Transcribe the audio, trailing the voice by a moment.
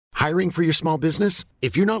Hiring for your small business?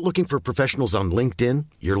 If you're not looking for professionals on LinkedIn,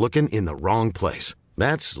 you're looking in the wrong place.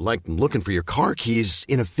 That's like looking for your car keys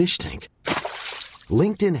in a fish tank.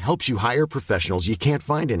 LinkedIn helps you hire professionals you can't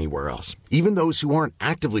find anywhere else, even those who aren't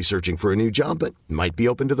actively searching for a new job but might be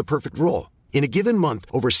open to the perfect role. In a given month,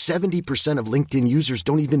 over 70% of LinkedIn users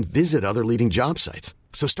don't even visit other leading job sites.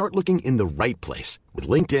 So start looking in the right place. With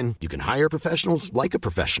LinkedIn, you can hire professionals like a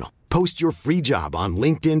professional. Post your free job on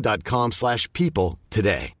linkedin.com/people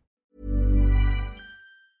today.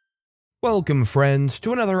 Welcome, friends,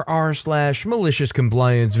 to another r/slash malicious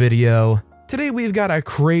compliance video. Today we've got a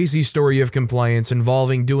crazy story of compliance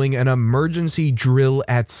involving doing an emergency drill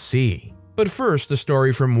at sea. But first, a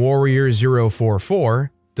story from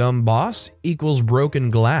Warrior044, Dumb Boss equals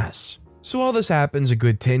broken glass. So all this happens a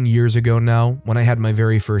good 10 years ago now, when I had my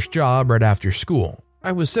very first job right after school.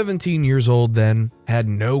 I was 17 years old then, had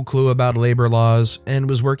no clue about labor laws, and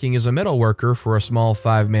was working as a metal worker for a small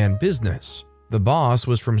 5-man business. The boss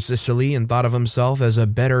was from Sicily and thought of himself as a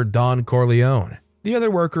better Don Corleone. The other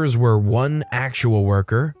workers were one actual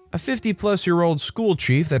worker, a 50-plus-year-old school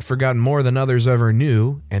chief that forgot more than others ever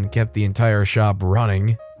knew and kept the entire shop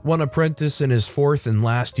running, one apprentice in his 4th and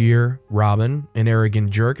last year, Robin, an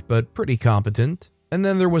arrogant jerk but pretty competent, and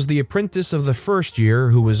then there was the apprentice of the first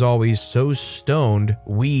year who was always so stoned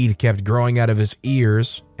weed kept growing out of his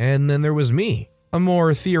ears, and then there was me, a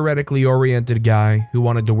more theoretically oriented guy who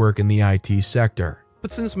wanted to work in the IT sector.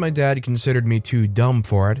 But since my dad considered me too dumb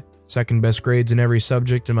for it, second best grades in every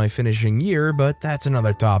subject in my finishing year, but that's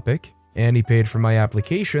another topic, and he paid for my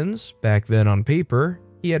applications, back then on paper,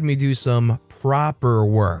 he had me do some proper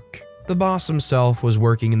work. The boss himself was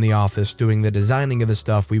working in the office doing the designing of the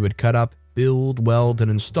stuff we would cut up, build, weld,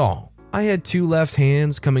 and install. I had 2 left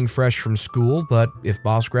hands coming fresh from school, but if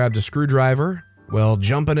boss grabbed a screwdriver, well,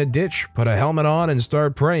 jump in a ditch, put a helmet on, and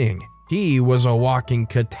start praying. He was a walking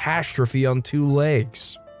catastrophe on 2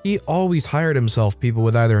 legs. He always hired himself people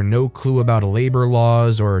with either no clue about labor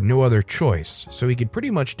laws or no other choice, so he could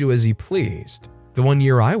pretty much do as he pleased. The 1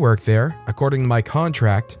 year I worked there, according to my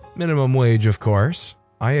contract, minimum wage of course,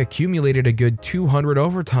 I accumulated a good 200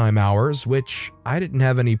 overtime hours, which I didn't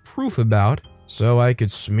have any proof about, so I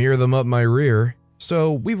could smear them up my rear.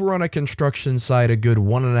 So we were on a construction site a good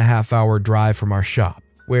 1.5 hour drive from our shop,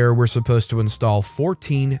 where we're supposed to install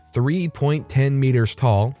 14 3.10 meters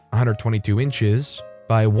tall, 122 inches,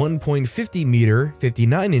 by 1.50 meter,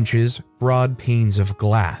 59 inches, broad panes of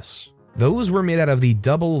glass. Those were made out of the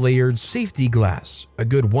double-layered safety glass, a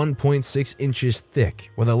good 1.6 inches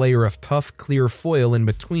thick, with a layer of tough, clear foil in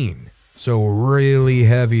between. So really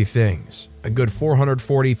heavy things, a good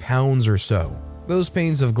 440 pounds or so. Those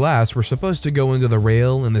panes of glass were supposed to go into the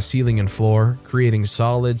rail and the ceiling and floor, creating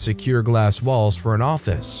solid, secure glass walls for an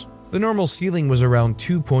office. The normal ceiling was around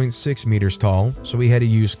 2.6 meters tall, so we had to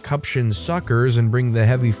use cuption suckers and bring the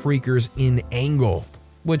heavy freakers in angled,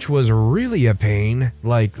 which was really a pain,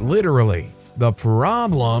 like literally. The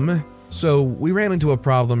problem? So we ran into a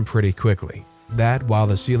problem pretty quickly. That while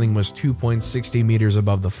the ceiling was 2.60 meters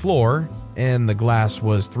above the floor, and the glass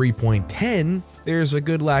was 3.10, there's a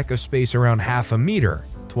good lack of space around half a meter,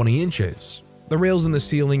 20 inches. The rails in the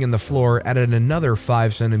ceiling and the floor added another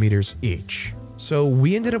 5 centimeters each. So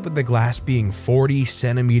we ended up with the glass being 40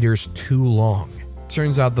 centimeters too long.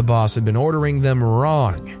 Turns out the boss had been ordering them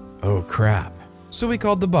wrong. Oh crap. So we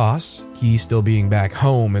called the boss, he still being back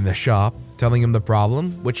home in the shop, telling him the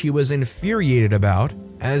problem, which he was infuriated about,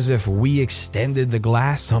 as if we extended the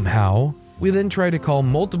glass somehow. We then tried to call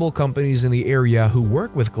multiple companies in the area who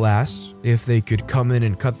work with glass if they could come in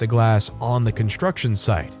and cut the glass on the construction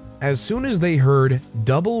site. As soon as they heard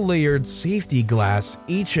double-layered safety glass,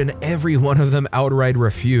 each and every one of them outright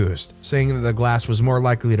refused, saying that the glass was more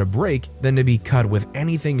likely to break than to be cut with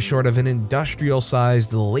anything short of an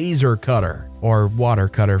industrial-sized laser cutter, or water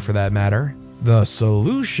cutter for that matter. The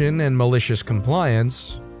solution and malicious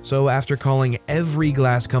compliance. So after calling every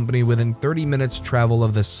glass company within 30 minutes travel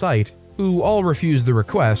of the site, who all refused the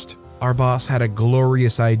request, our boss had a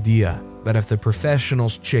glorious idea that if the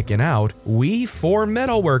professionals chicken out, we 4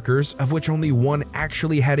 metal workers, of which only 1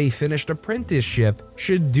 actually had a finished apprenticeship,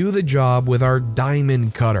 should do the job with our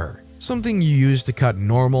diamond cutter, something you use to cut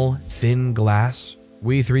normal, thin glass.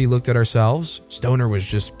 We 3 looked at ourselves. Stoner was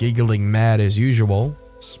just giggling mad as usual,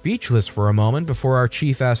 speechless for a moment before our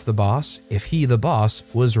chief asked the boss if he, the boss,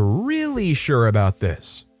 was really sure about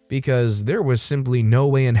this. Because there was simply no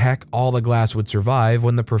way in heck all the glass would survive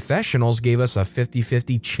when the professionals gave us a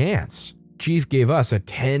 50-50 chance. Chief gave us a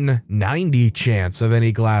 10-90 chance of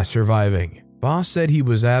any glass surviving. Boss said he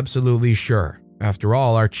was absolutely sure. After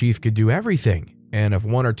all, our chief could do everything, and if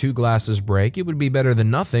 1 or 2 glasses break, it would be better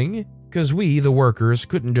than nothing. because we, the workers,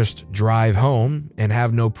 couldn't just drive home and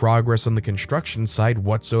have no progress on the construction site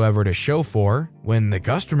whatsoever to show for. When the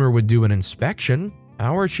customer would do an inspection,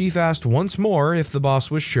 our chief asked once more if the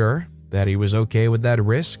boss was sure that he was okay with that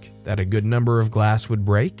risk, that a good number of glass would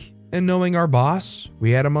break. And knowing our boss,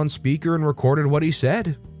 we had him on speaker and recorded what he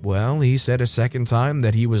said. Well, he said a second time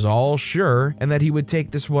that he was all sure and that he would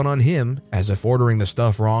take this one on him, as if ordering the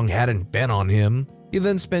stuff wrong hadn't been on him. He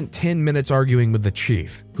then spent 10 minutes arguing with the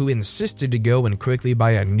chief, who insisted to go and quickly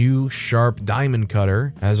buy a new, sharp diamond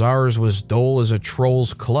cutter, as ours was dull as a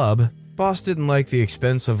troll's club. Boss didn't like the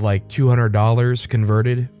expense of like $200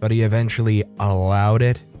 converted, but he eventually allowed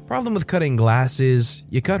it. Problem with cutting glass is,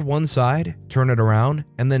 you cut one side, turn it around,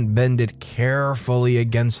 and then bend it carefully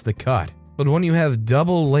against the cut. But when you have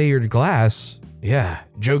double layered glass, yeah,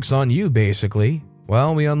 joke's on you basically.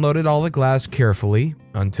 Well, we unloaded all the glass carefully,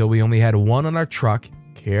 until we only had one on our truck,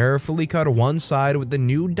 carefully cut one side with the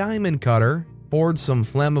new diamond cutter, poured some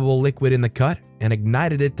flammable liquid in the cut, and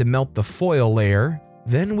ignited it to melt the foil layer.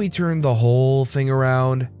 Then we turned the whole thing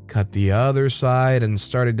around, cut the other side, and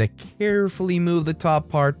started to carefully move the top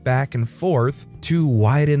part back and forth to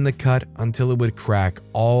widen the cut until it would crack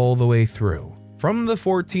all the way through. From the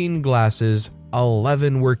 14 glasses,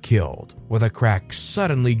 11 were killed, with a crack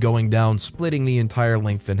suddenly going down, splitting the entire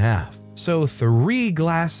length in half. So 3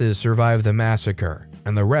 glasses survived the massacre,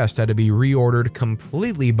 and the rest had to be reordered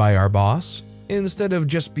completely by our boss, instead of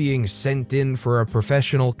just being sent in for a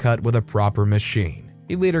professional cut with a proper machine.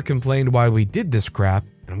 He later complained why we did this crap,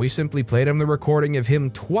 and we simply played him the recording of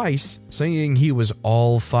him twice, saying he was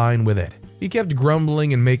all fine with it. He kept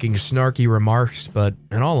grumbling and making snarky remarks, but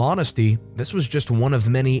in all honesty, this was just one of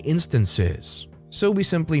many instances. So we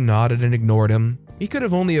simply nodded and ignored him. He could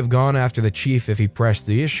have only gone after the chief if he pressed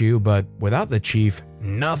the issue, but without the chief,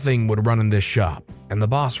 nothing would run in this shop, and the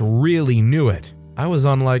boss really knew it. I was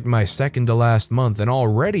on like my second to last month and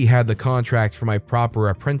already had the contract for my proper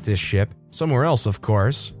apprenticeship, somewhere else of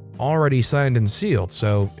course, already signed and sealed,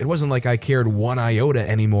 so it wasn't like I cared one iota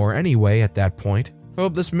anymore anyway at that point.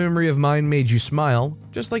 Hope this memory of mine made you smile,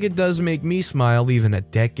 just like it does make me smile even a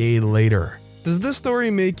decade later. Does this story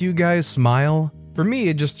make you guys smile? For me,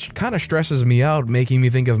 it just kind of stresses me out, making me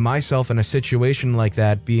think of myself in a situation like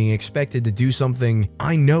that, being expected to do something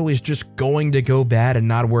I know is just going to go bad and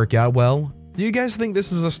not work out well. Do you guys think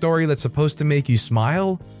this is a story that's supposed to make you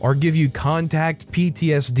smile or give you contact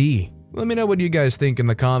PTSD? Let me know what you guys think in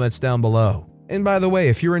the comments down below. And by the way,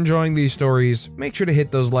 if you're enjoying these stories, make sure to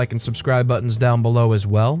hit those like and subscribe buttons down below as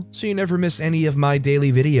well, so you never miss any of my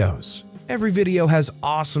daily videos. Every video has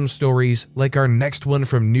awesome stories, like our next one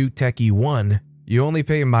from New Techie 1. You only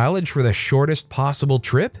pay mileage for the shortest possible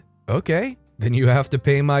trip? Okay, then you have to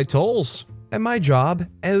pay my tolls. At my job,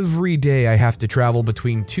 every day I have to travel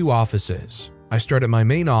between 2 offices. I start at my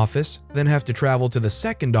main office, then have to travel to the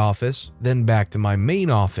second office, then back to my main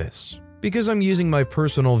office. Because I'm using my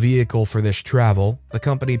personal vehicle for this travel, the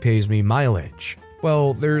company pays me mileage.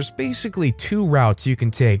 Well, there's basically 2 routes you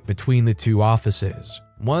can take between the 2 offices.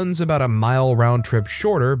 One's about a mile round trip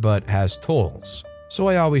shorter but has tolls. So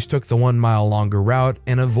I always took the 1 mile longer route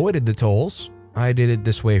and avoided the tolls. I did it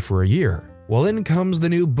this way for a year. Well, in comes the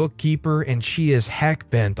new bookkeeper and she is heck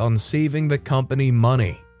bent on saving the company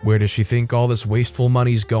money. Where does she think all this wasteful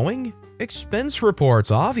money's going? Expense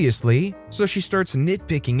reports, obviously. So she starts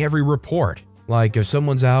nitpicking every report. Like if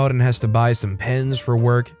someone's out and has to buy some pens for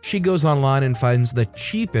work, she goes online and finds the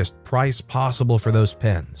cheapest price possible for those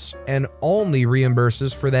pens, and only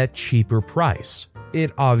reimburses for that cheaper price.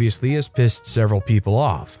 It obviously has pissed several people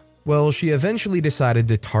off. Well, she eventually decided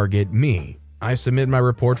to target me. I submit my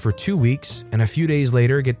report for 2 weeks, and a few days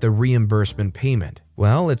later get the reimbursement payment.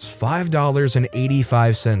 Well, it's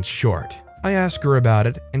 $5.85 short. I ask her about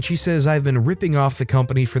it, and she says I've been ripping off the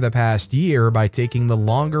company for the past year by taking the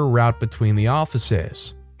longer route between the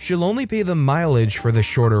offices. She'll only pay the mileage for the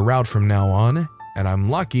shorter route from now on, and I'm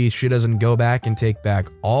lucky she doesn't go back and take back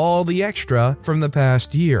all the extra from the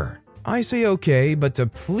past year. I say okay, but to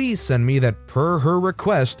please send me that per her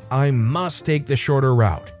request, I must take the shorter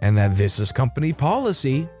route, and that this is company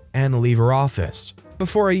policy, and leave her office.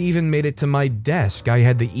 Before I even made it to my desk, I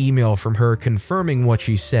had the email from her confirming what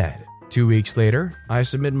she said. 2 weeks later, I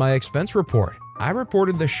submit my expense report. I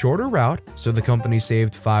reported the shorter route, so the company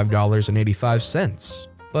saved $5.85.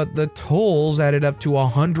 But the tolls added up to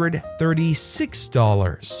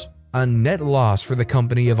 $136. A net loss for the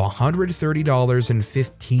company of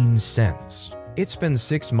 $130.15. It's been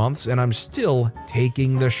 6 months and I'm still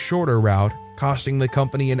taking the shorter route, costing the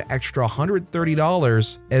company an extra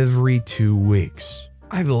 $130 every 2 weeks.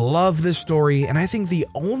 I love this story, and I think the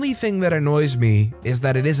only thing that annoys me is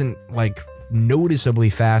that it isn't, like, noticeably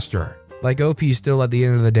faster. Like OP still at the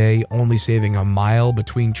end of the day only saving a mile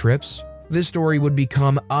between trips? This story would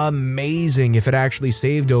become amazing if it actually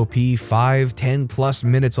saved OP 5-10 plus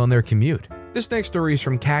minutes on their commute. This next story is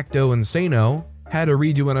from Cacto and Sano. Had to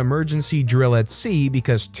redo an emergency drill at sea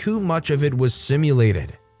because too much of it was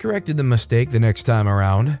simulated. Corrected the mistake the next time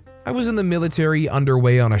around. I was in the military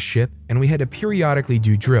underway on a ship and we had to periodically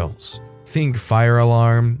do drills. Think fire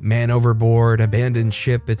alarm, man overboard, abandoned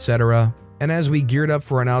ship, etc. And as we geared up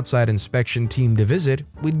for an outside inspection team to visit,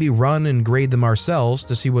 we'd be run and grade them ourselves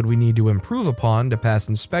to see what we need to improve upon to pass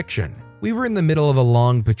inspection. We were in the middle of a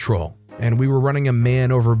long patrol and we were running a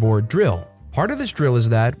man overboard drill. Part of this drill is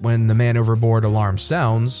that when the man overboard alarm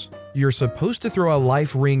sounds, you're supposed to throw a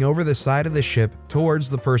life ring over the side of the ship towards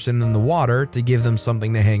the person in the water to give them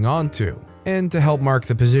something to hang on to, and to help mark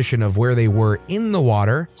the position of where they were in the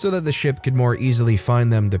water so that the ship could more easily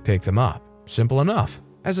find them to pick them up. Simple enough.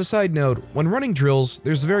 As a side note, when running drills,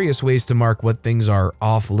 there's various ways to mark what things are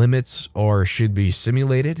off limits or should be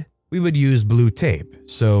simulated. We would use blue tape,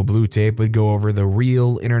 so blue tape would go over the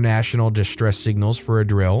real international distress signals for a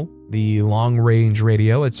drill, the long-range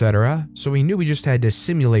radio, etc., so we knew we just had to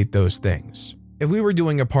simulate those things. If we were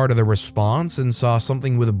doing a part of the response and saw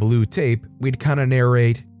something with a blue tape, we'd kind of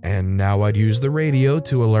narrate, and now I'd use the radio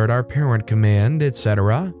to alert our parent command,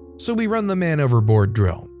 etc. So we run the man overboard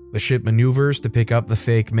drill. The ship maneuvers to pick up the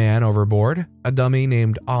fake man overboard, a dummy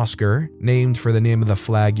named Oscar, named for the name of the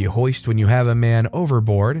flag you hoist when you have a man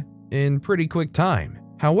overboard, in pretty quick time.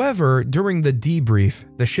 However, during the debrief,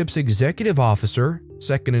 the ship's executive officer,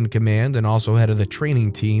 second in command and also head of the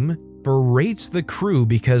training team, berates the crew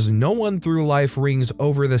because no one threw life rings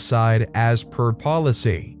over the side as per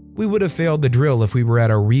policy. We would have failed the drill if we were at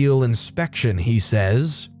a real inspection, he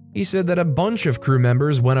says. He said that a bunch of crew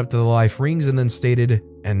members went up to the life rings and then stated,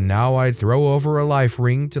 "And now I'd throw over a life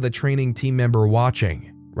ring to the training team member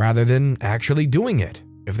watching," rather than actually doing it.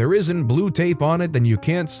 If there isn't blue tape on it, then you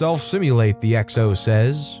can't self-simulate, the XO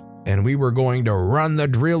says. And we were going to run the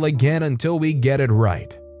drill again until we get it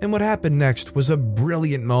right. And what happened next was a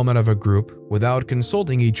brilliant moment of a group, without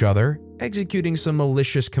consulting each other, executing some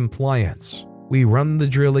malicious compliance. We run the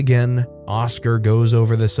drill again, Oscar goes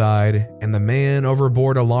over the side, and the man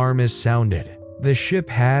overboard alarm is sounded. The ship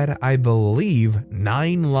had, I believe,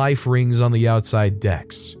 9 life rings on the outside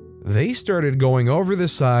decks. They started going over the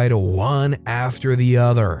side one after the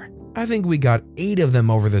other. I think we got 8 of them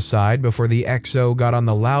over the side before the XO got on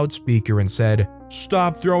the loudspeaker and said,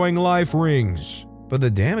 "Stop throwing life rings." But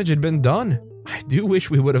the damage had been done. I do wish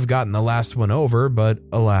we would have gotten the last one over, but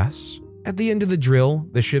alas. At the end of the drill,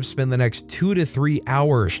 the ship spent the next 2 to 3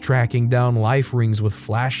 hours tracking down life rings with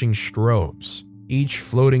flashing strobes, each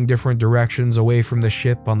floating different directions away from the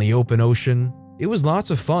ship on the open ocean. It was lots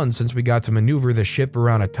of fun since we got to maneuver the ship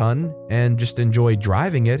around a ton and just enjoyed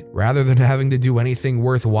driving it rather than having to do anything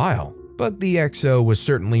worthwhile. But the XO was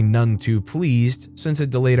certainly none too pleased since it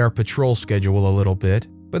delayed our patrol schedule a little bit.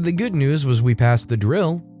 But the good news was we passed the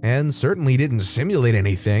drill and certainly didn't simulate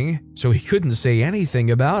anything, so he couldn't say anything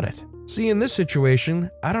about it. See, in this situation,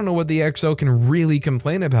 I don't know what the XO can really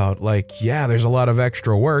complain about. Like, yeah, there's a lot of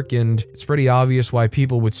extra work and it's pretty obvious why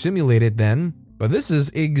people would simulate it then. But this is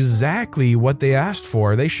exactly what they asked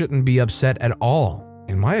for. They shouldn't be upset at all.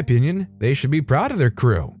 In my opinion, they should be proud of their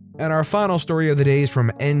crew. And our final story of the day is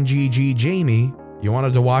from NGG Jamie. You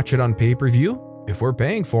wanted to watch it on pay-per-view? If we're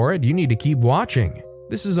paying for it, you need to keep watching.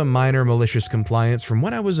 This is a minor malicious compliance from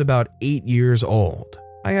when I was about 8 years old.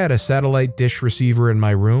 I had a satellite dish receiver in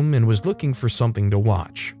my room and was looking for something to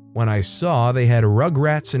watch, when I saw they had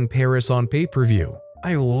Rugrats in Paris on pay-per-view.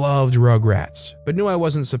 I loved Rugrats, but knew I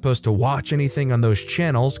wasn't supposed to watch anything on those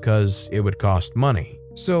channels cause it would cost money.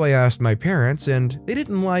 So I asked my parents and they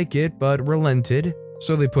didn't like it but relented,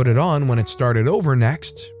 so they put it on when it started over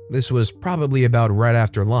next. This was probably about right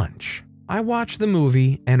after lunch. I watched the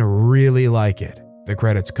movie and really like it. The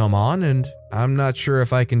credits come on and I'm not sure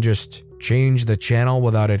if I can just change the channel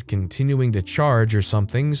without it continuing to charge or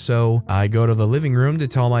something, so I go to the living room to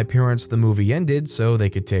tell my parents the movie ended so they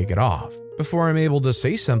could take it off. Before I'm able to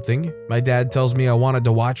say something, my dad tells me I wanted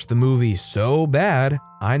to watch the movie so bad,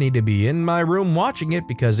 I need to be in my room watching it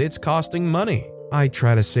because it's costing money. I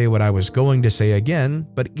try to say what I was going to say again,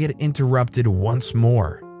 but get interrupted once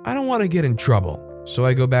more. I don't want to get in trouble, so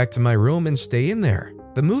I go back to my room and stay in there.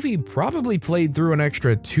 The movie probably played through an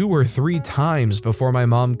extra 2 or 3 times before my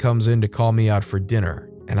mom comes in to call me out for dinner,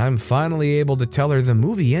 and I'm finally able to tell her the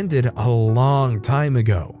movie ended a long time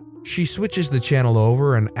ago. She switches the channel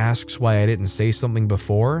over and asks why I didn't say something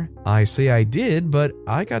before. I say I did, but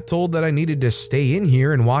I got told that I needed to stay in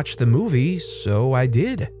here and watch the movie, so I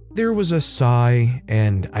did. There was a sigh,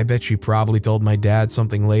 and I bet she probably told my dad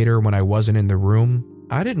something later when I wasn't in the room.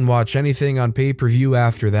 I didn't watch anything on pay-per-view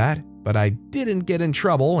after that, but I didn't get in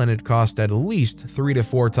trouble, and it cost at least 3 to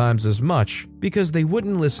 4 times as much because they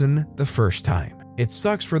wouldn't listen the first time. It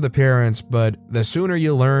sucks for the parents, but the sooner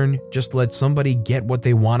you learn, just let somebody get what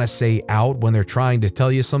they want to say out when they're trying to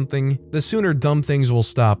tell you something, the sooner dumb things will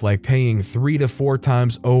stop, like paying 3 to 4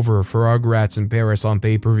 times over for Rugrats in Paris on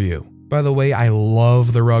pay-per-view. By the way, I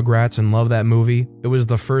love the Rugrats and love that movie. It was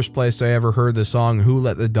the first place I ever heard the song Who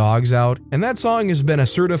Let the Dogs Out, and that song has been a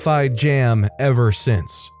certified jam ever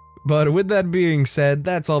since. But with that being said,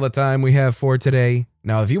 that's all the time we have for today.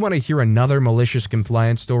 Now, if you want to hear another malicious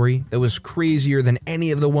compliance story that was crazier than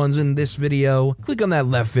any of the ones in this video, click on that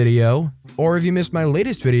left video. Or if you missed my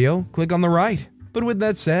latest video, click on the right. But with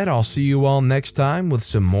that said, I'll see you all next time with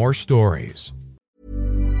some more stories.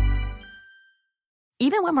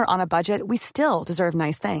 Even when we're on a budget, we still deserve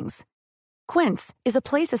nice things. Quince is a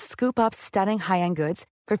place to scoop up stunning high-end goods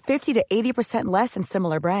for 50 to 80% less than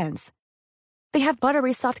similar brands. They have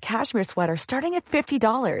buttery soft cashmere sweaters starting at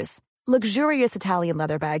 $50, luxurious Italian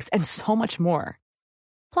leather bags, and so much more.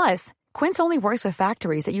 Plus, Quince only works with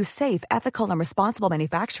factories that use safe, ethical, and responsible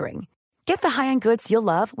manufacturing. Get the high-end goods you'll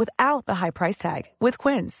love without the high price tag with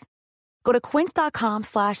Quince. Go to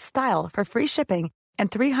quince.com/style for free shipping and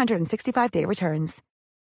 365-day returns.